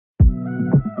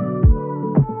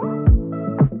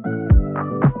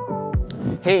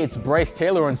Hey, it's Bryce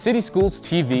Taylor on City Schools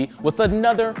TV with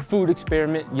another food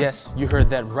experiment. Yes, you heard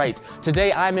that right.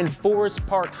 Today I'm in Forest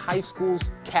Park High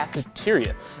School's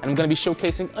cafeteria, and I'm going to be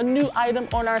showcasing a new item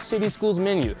on our City Schools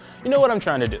menu. You know what I'm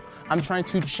trying to do? I'm trying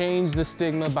to change the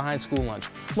stigma behind school lunch.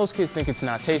 Most kids think it's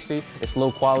not tasty, it's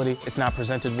low quality, it's not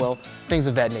presented well, things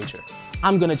of that nature.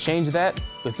 I'm going to change that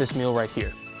with this meal right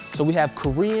here. So we have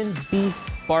Korean Beef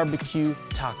BBQ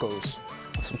tacos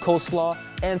with some coleslaw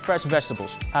and fresh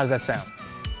vegetables. How does that sound?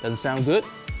 Does it sound good?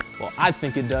 Well, I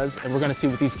think it does, and we're gonna see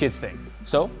what these kids think.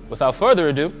 So, without further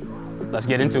ado, let's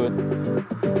get into it.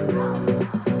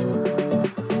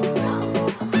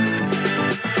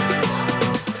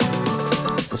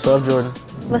 What's up, Jordan?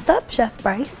 What's up, Chef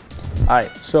Bryce? All right,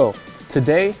 so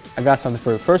today I got something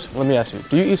for you. First, let me ask you,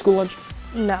 do you eat school lunch?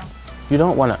 No. You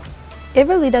don't? Why not? It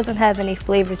really doesn't have any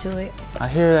flavor to it. I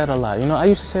hear that a lot. You know, I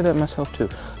used to say that myself too.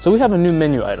 So we have a new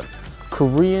menu item.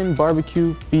 Korean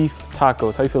barbecue beef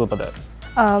tacos. How you feel about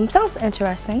that? Sounds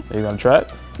interesting. Are you gonna try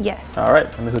it? Yes. All right,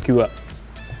 let me hook you up.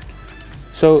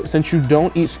 So since you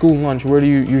don't eat school lunch, where do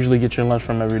you usually get your lunch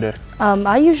from every day?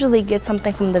 I usually get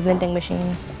something from the vending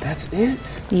machine. That's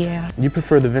it? Yeah. You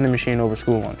prefer the vending machine over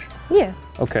school lunch? Yeah.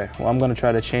 Okay, well I'm gonna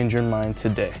try to change your mind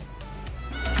today.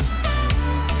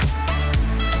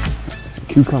 Some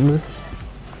cucumber.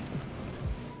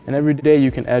 And every day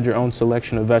you can add your own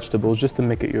selection of vegetables just to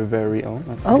make it your very own.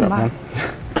 Oh my.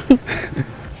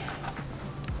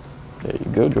 There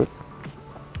you go, Jordan.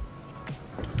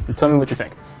 And tell me what you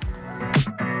think.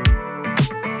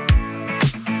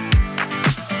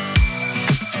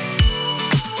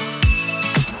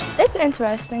 It's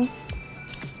interesting.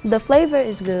 The flavor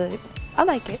is good. I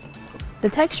like it. The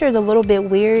texture is a little bit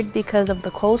weird because of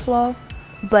the coleslaw,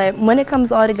 but when it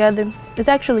comes all together, it's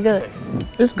actually good.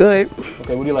 It's good.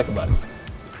 Okay, what do you like about it?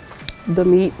 The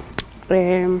meat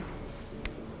and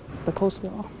the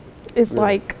coleslaw. It's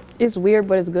like, it's weird,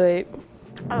 but it's good.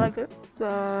 I like it.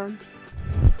 The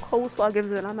coleslaw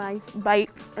gives it a nice bite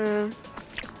and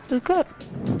it's good.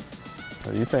 What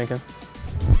are you thinking?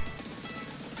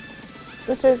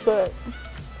 It tastes good.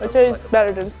 It tastes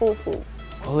better than school food.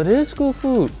 Well, it is school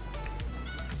food.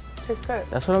 It tastes good.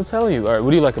 That's what I'm telling you. All right,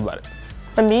 what do you like about it?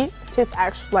 The meat tastes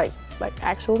like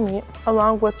actual meat.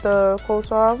 Along with the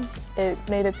coleslaw, it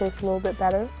made it taste a little bit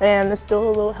better. And it's still a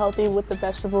little healthy with the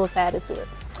vegetables added to it.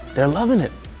 They're loving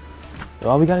it.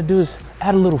 All we gotta do is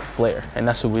add a little flair, and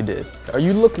that's what we did. Are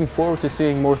you looking forward to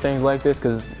seeing more things like this?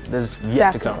 Because there's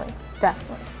yet to come.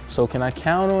 Definitely. So can I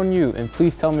count on you, and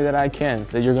please tell me that I can,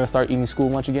 that you're gonna start eating school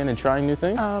lunch again and trying new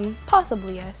things?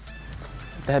 Possibly, yes.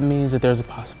 That means that there's a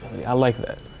possibility. I like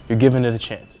that. You're giving it a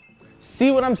chance.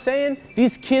 See what I'm saying?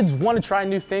 These kids want to try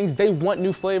new things. They want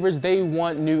new flavors. They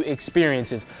want new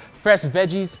experiences. Fresh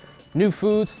veggies, new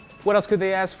foods. What else could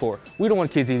they ask for? We don't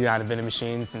want kids eating out of vending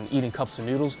machines and eating cups of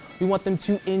noodles. We want them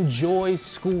to enjoy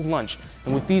school lunch.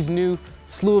 And with these new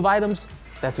slew of items,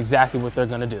 that's exactly what they're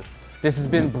gonna do. This has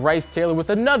been Bryce Taylor with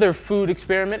another food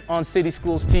experiment on City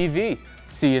Schools TV.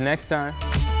 See you next time.